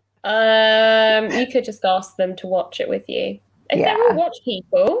 You could just ask them to watch it with you. If they're all watch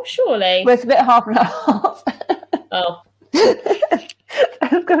people, surely. Well, it's a bit half and half. Oh.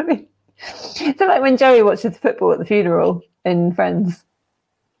 It's going to be. So like when Joey watches football at the funeral in Friends.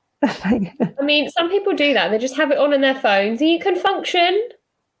 I mean, some people do that. They just have it on their phones, and you can function.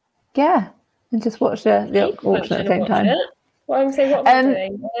 Yeah, and just watch the auction at the same time. Well, I'm saying, what am I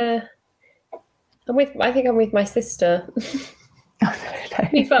doing? I think I'm with my sister. To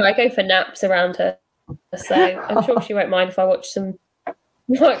be fair, I go for naps around her, so I'm sure she won't mind if I watch some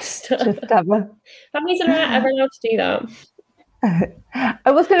watch stuff. Families are allowed to do that.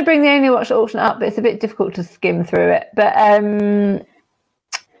 I was going to bring the Only Watch auction up, but it's a bit difficult to skim through it. But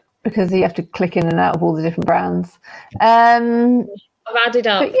because you have to click in and out of all the different brands. I've added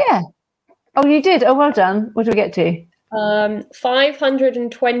up. But yeah. Oh, you did? Oh, well done. What do we get to?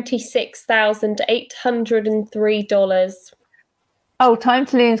 $526,803. Oh, Time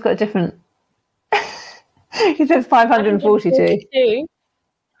to Loon's got a different. He says 542.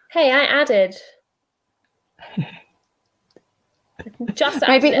 Hey, I added. Just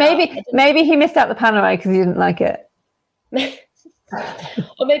maybe he missed out the panorama because he didn't like it.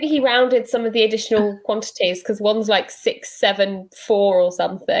 Or maybe he rounded some of the additional quantities because one's like 674 or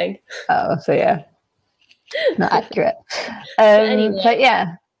something. Oh, so yeah, not accurate. Anyway. But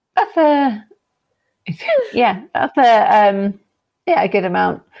yeah, that's a good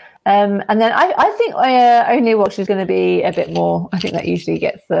amount. And then I think Only Watch is going to be a bit more. I think that usually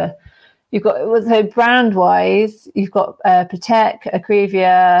gets the. You've got so brand wise, you've got Patek,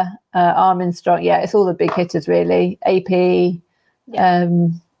 Acrevia, Armin Strong. Yeah, it's all the big hitters really. AP.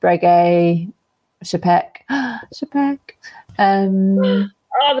 Breguet, Chapek. The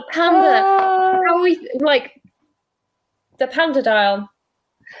Panda. How are we the Panda dial?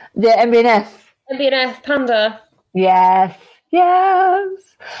 The MB&F Panda. Yes.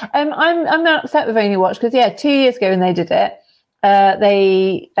 I'm not upset with Only Watch because 2 years ago when they did it,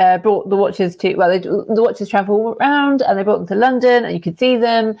 they brought the watches the watches travel around and they brought them to London and you could see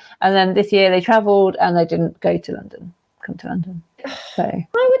them. And then this year they travelled and they didn't come to London. So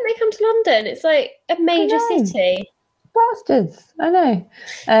why wouldn't they come to London? It's like a major city. Bastards, I know.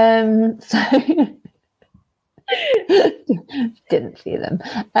 So didn't see them.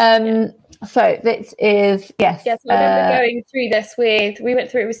 So this is yes. Yes, I remember going through this we went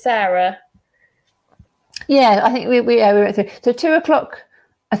through it with Sarah. Yeah, I think we went through. So 2:00.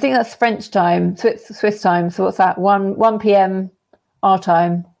 I think that's French time, Swiss time. So what's that? 1 p.m. our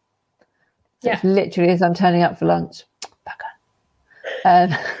time. So it's literally as I'm turning up for lunch.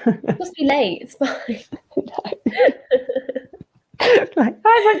 It must be late. It's fine.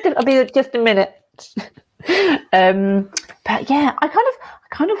 I'll be just a minute. But yeah, I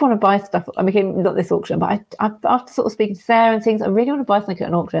kind of want to buy stuff. I mean, not this auction, but after sort of speaking to Sarah and things, I really want to buy something at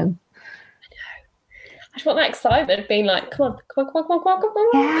an auction. I know. I just want that excitement of being like, come on.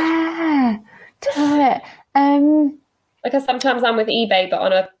 Yeah, do it. Because sometimes I'm with eBay, but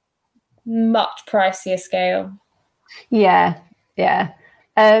on a much pricier scale. Yeah.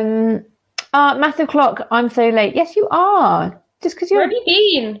 Massive clock. I'm so late. Yes, you are. Just because you're. Where have you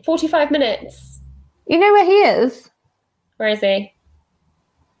been? 45 minutes. You know where he is? Where is he?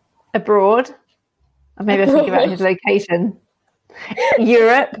 Abroad. Or maybe I should give out his location.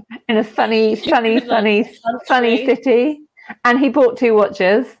 Europe, in a sunny city, and he bought 2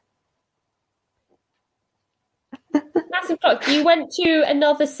 watches. Massive clock. You went to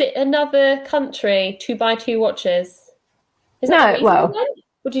another country to buy 2 watches. Is that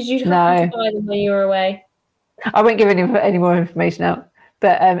or did you have to buy them when you were away? I won't give any more information out.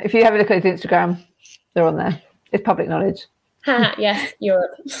 But if you have a look at his Instagram, they're on there. It's public knowledge. Yes,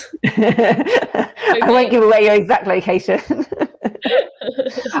 Europe. I won't give away your exact location.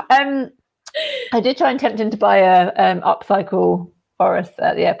 I did try and tempt him to buy a upcycle Oris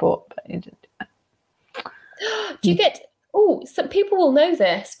at the airport, but he didn't do that. Do you get? Oh, some people will know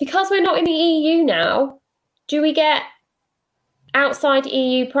this because we're not in the EU now. Do we get outside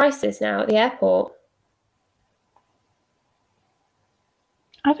EU prices now at the airport?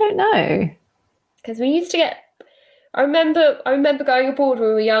 I don't know. Because we used to get. I remember going abroad when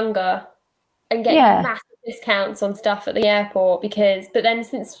we were younger and getting massive discounts on stuff at the airport but then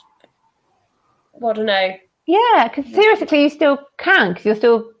since, well, I don't know. Yeah, because theoretically you still can, because you're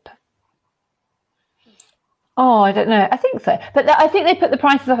still. Oh, I don't know. I think so. But I think they put the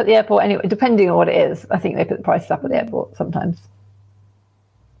prices up at the airport anyway, depending on what it is. I think they put the prices up at the airport sometimes.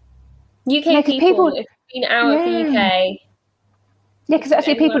 UK people have been out of the UK. Yeah, because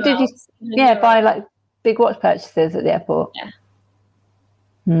actually people did buy like big watch purchases at the airport. Yeah.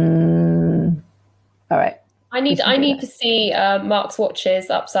 All right. I need to see Mark's watches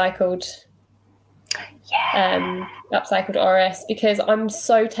upcycled. Yeah. Upcycled Oris, because I'm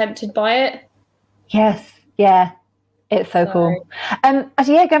so tempted by it. Yes. Yeah. It's so cool.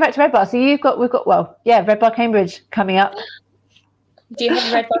 Actually, going back to Red Bar. So we've got Red Bar Cambridge coming up. Do you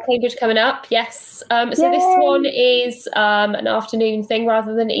have Red Bar Cambridge coming up? Yes. So this one is an afternoon thing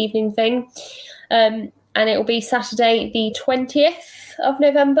rather than an evening thing. And it will be Saturday, the 20th of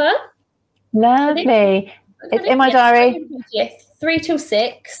November. Lovely. It's in my diary. 20th, 3 till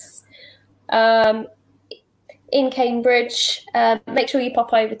 6 in Cambridge. Make sure you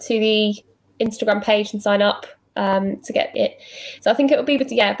pop over to the Instagram page and sign up to get it. So I think it will be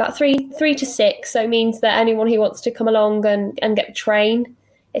about 3 to 6. So it means that anyone who wants to come along and get the train,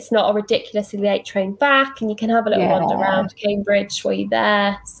 it's not a ridiculously late train back, and you can have a little wander around Cambridge while you're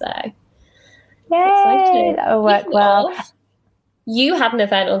there. So yay, that'll work well. You had an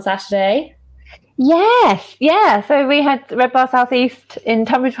event on Saturday. Yes, yeah. So we had Red Bar South East in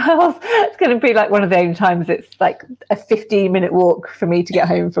Tunbridge Wells. It's going to be like one of the only times it's like a 15-minute walk for me to get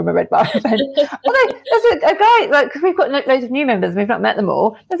home from a Red Bar event. Although there's a guy, like, because we've got loads of new members, we've not met them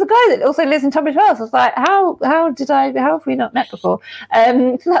all. There's a guy that also lives in Tunbridge Wells. I was like, how have we not met before?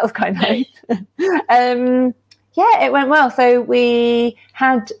 So that was quite nice. Yeah, it went well. So we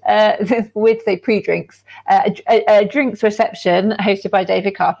had, we'd say pre-drinks, a drinks reception hosted by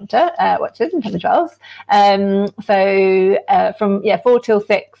David Carpenter, Watches in Tunbridge Wells. From 4 till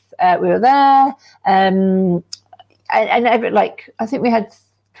 6, we were there. And I think we had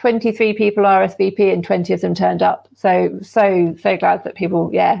 23 people RSVP and 20 of them turned up. So glad that people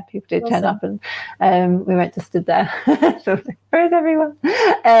did turn up, and we went to stood there. So where's everyone?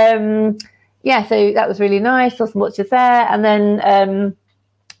 So that was really nice. Saw some watches there, and then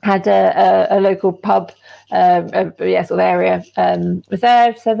had a local pub, sort of area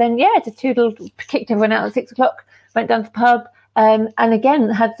reserved. So then, just kicked everyone out at 6 o'clock. Went down to the pub, and again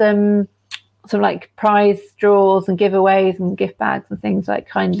had some like prize draws and giveaways and gift bags and things like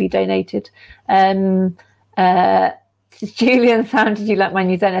kindly donated. Julian found, did you like my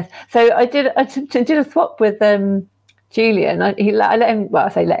new Zenith? So I did a swap with Julian. He let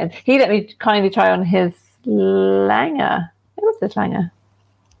me kindly try on his Langer. It was this Langer.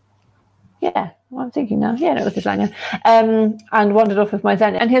 Yeah, well, I'm thinking now. Yeah, no, it was this Langer. And wandered off with my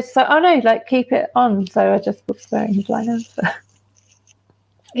Zenith. And he was like, oh no, like keep it on. So I just was wearing his Langer. So.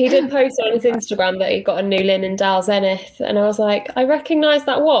 He did post on his Instagram that he got a new Linen Dial Zenith, and I was like, I recognise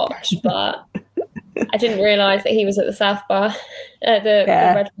that watch, but I didn't realise that he was at the South Bar, the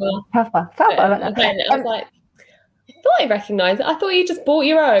Red Bar. South Bar. Again, I was like, I thought I recognised it. I thought you just bought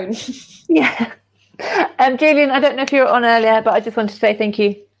your own. Yeah. Julian, I don't know if you were on earlier, but I just wanted to say thank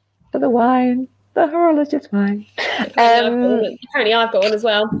you for the wine, the horologist wine. Apparently I've got one as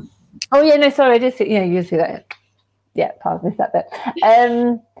well. Oh, yeah, no, sorry. I did see, you see that. Yeah, pardon, missed that bit.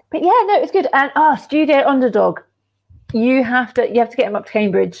 But yeah, no, it's good. And Studio Underdog, you have to get him up to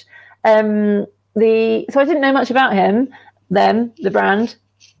Cambridge. So I didn't know much about the brand.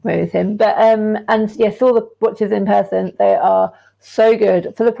 Where is him? But saw the watches in person. They are so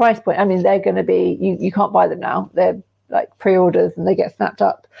good for the price point. I mean, they're going to be you can't buy them now. They're like pre-orders and they get snapped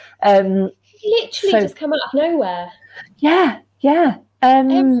up. Just come out of nowhere. Yeah.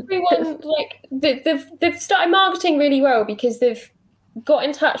 Everyone they've started marketing really well because they've got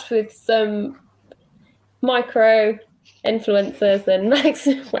in touch with some micro influencers and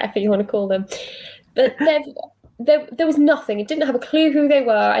whatever you want to call them, but there was nothing. It didn't have a clue who they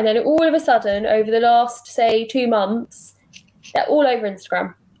were, and then all of a sudden, over the last, say, 2 months, they're all over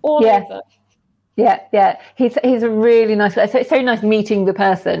Instagram. All over. Yeah. He's a really nice guy. So it's so nice meeting the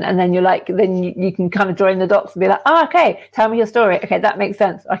person, and then you're like, then you can kind of join the dots and be like, oh, okay, tell me your story. Okay, that makes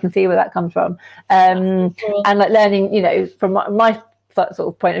sense. I can see where that comes from. And like learning, from my sort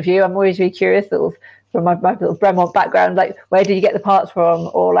of point of view, I'm always really curious, sort of from my little Bremont background, like where did you get the parts from,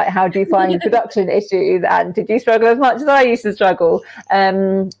 or like how do you find production issues, and did you struggle as much as I used to struggle?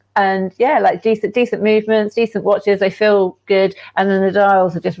 And yeah, like decent movements, decent watches, they feel good, and then the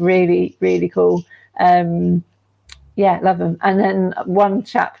dials are just really, really cool. Yeah, love them. And then one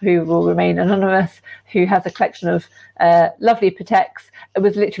chap who will remain anonymous, who has a collection of lovely Pateks,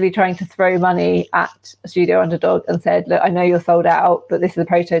 was literally trying to throw money at Studio Underdog and said, look, I know you're sold out, but this is a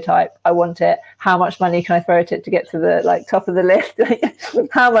prototype, I want it. How much money can I throw at it to get to the top of the list?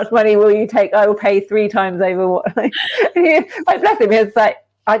 How much money will you take? I will pay 3 times over what. Like, bless him, he was like,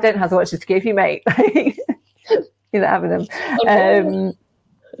 I don't have the watches to give you, mate. You're not having them.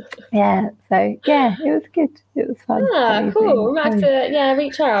 Yeah, so yeah, it was good. It was fun. Cool. We might have to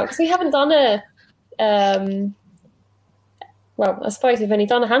reach out, because we haven't done well, I suppose we've only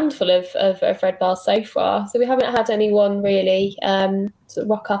done a handful of red bars so far, so we haven't had anyone really sort of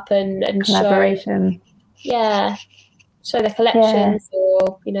rock up and collaboration. Show their collections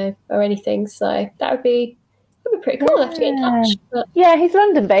or anything. So that would be pretty cool. I'll have to get in touch. But... yeah, he's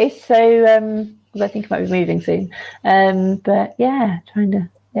London based, so I think he might be moving soon. But yeah, trying to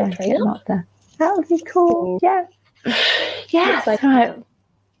get him up there. That would be cool. Yeah, that's right.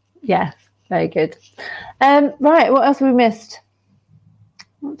 Yeah, very good. Right, what else have we missed?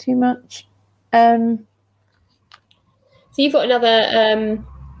 Not too much. So you've got another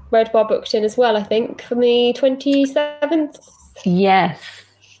red bar booked in as well, I think, from the 27th. Yes,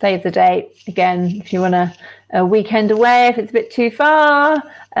 save the date again if you want a weekend away, if it's a bit too far.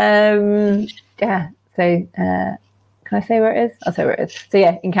 So can I say where it is? I'll say where it is. So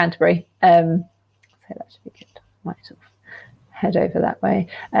yeah, in Canterbury. So that should be good. Might sort of head over that way.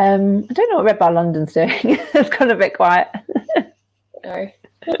 I don't know what Red Bar London's doing. It's gone a bit quiet. No.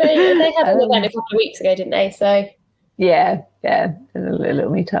 Well, they had an event a couple of weeks ago, didn't they? So yeah, a little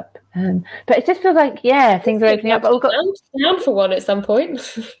meet up. But it just feels like things are opening up. But we've got down for one at some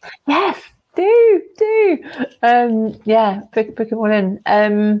point. Yes, do. Book them all in.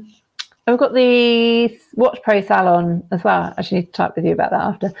 We've got the Watch Pro Salon as well. I actually need to type with you about that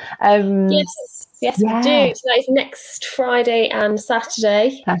after. Yes, we do. So that is next Friday and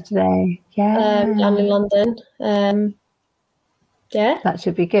Saturday. Down in London. That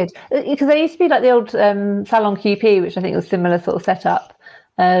should be good. Because there used to be like the old Salon QP, which I think was similar sort of setup.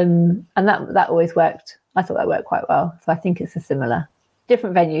 And that always worked. I thought that worked quite well. So I think it's a similar,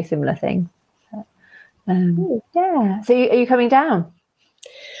 different venue, similar thing. So are you coming down?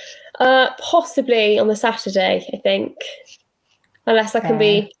 Possibly on the Saturday, I think. Unless I can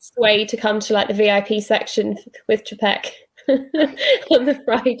be swayed to come to like the VIP section with Chapek on the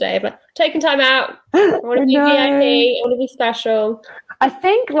Friday. But taking time out. I want to be VIP. I want to be special. I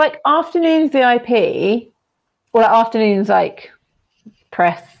think like afternoons VIP, or like afternoons like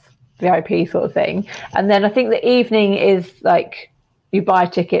press VIP sort of thing. And then I think the evening is like you buy a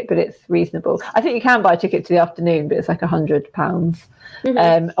ticket, but it's reasonable. I think you can buy a ticket to the afternoon, but it's like £100.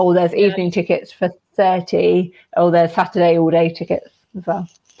 Mm-hmm. Or there's evening tickets for 30, or there's Saturday all day tickets as well.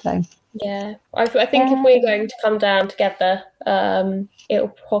 So I think if we're going to come down together,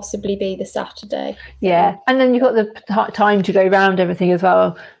 it'll possibly be the Saturday. And then you've got the time to go around everything as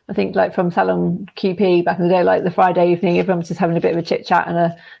well. I think like from Salon QP back in the day, like the Friday evening, everyone's just having a bit of a chit chat and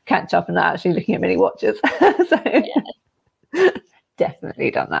a catch up, and actually looking at mini watches. Definitely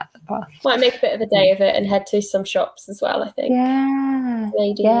done that in the past. Might make a bit of a day of it and head to some shops as well, I think.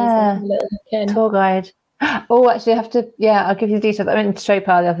 Ladies, tour guide. Oh, actually, I have to. I'll give you the details. I went to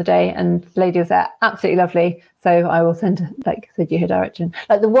Chopard the other day, and the lady was there, absolutely lovely. So I will send you her direction.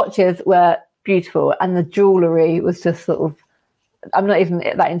 Like the watches were beautiful, and the jewellery was just sort of. I'm not even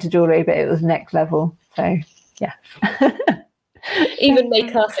that into jewellery, but it was next level. So yeah. Even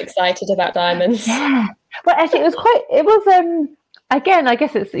make us excited about diamonds. Yeah. Well, actually, it was. Again, I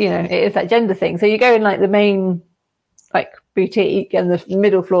guess it's it is that gender thing. So you go in like the main like boutique, and the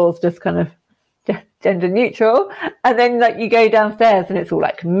middle floor's just kind of gender neutral, and then like you go downstairs and it's all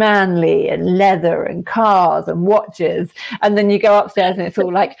like manly and leather and cars and watches, and then you go upstairs and it's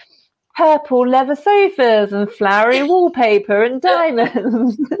all like purple leather sofas and flowery wallpaper and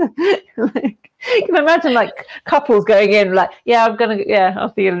diamonds. You can imagine like couples going in like, I'll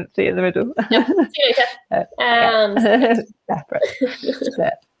see you in the middle. Separate.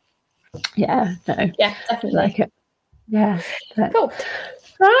 Definitely. Like it. Cool.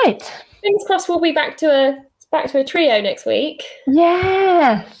 Right. Fingers crossed we'll be back to a trio next week.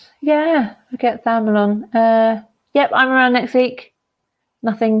 Yes. Yeah, we'll get Sam along. Yep, I'm around next week.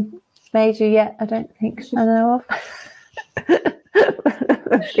 Nothing major yet, I don't think I know of.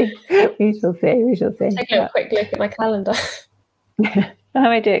 We shall see. Take a little quick look at my calendar. How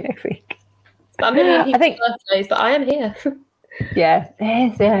am I doing next week? A million people's birthdays, but I am here. Yeah,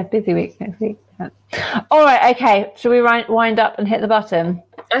 it is. Yeah, busy week next week. Yeah. All right, okay. Shall we wind up and hit the button?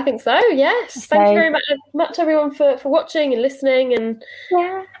 I think so. Yes. Okay. Thank you very much, everyone, for watching and listening, and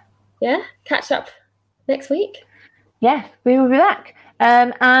catch up next week. Yes, we will be back.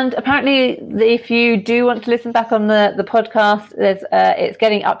 And apparently, if you do want to listen back on the podcast, it's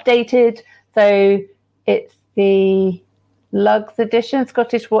getting updated. So it's the Lugs edition,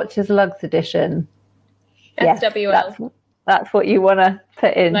 Scottish Watches Lugs edition. SWL. Yes, that's what you want to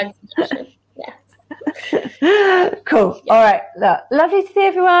put in. Lugs edition. Yes. Cool. Yeah. All right. Lovely to see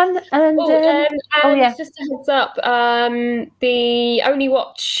everyone. And just a heads up, the Only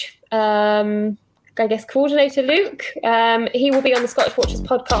Watch, I guess, coordinator Luke, he will be on the Scottish Watches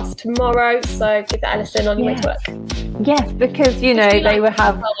podcast tomorrow, so give that a listen on your way to work. Yes, because they will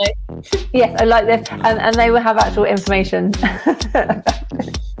have. Yes, I like this, and they will have actual information.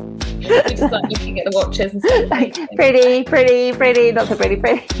 We just like looking at the watches and stuff. Pretty, not so pretty.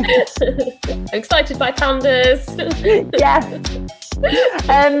 I'm excited by pandas. Yes.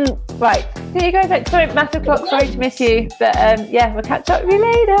 Right. See you guys next time. Massive clock. Sorry to miss you, but we'll catch up with you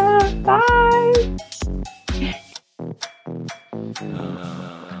later. Bye.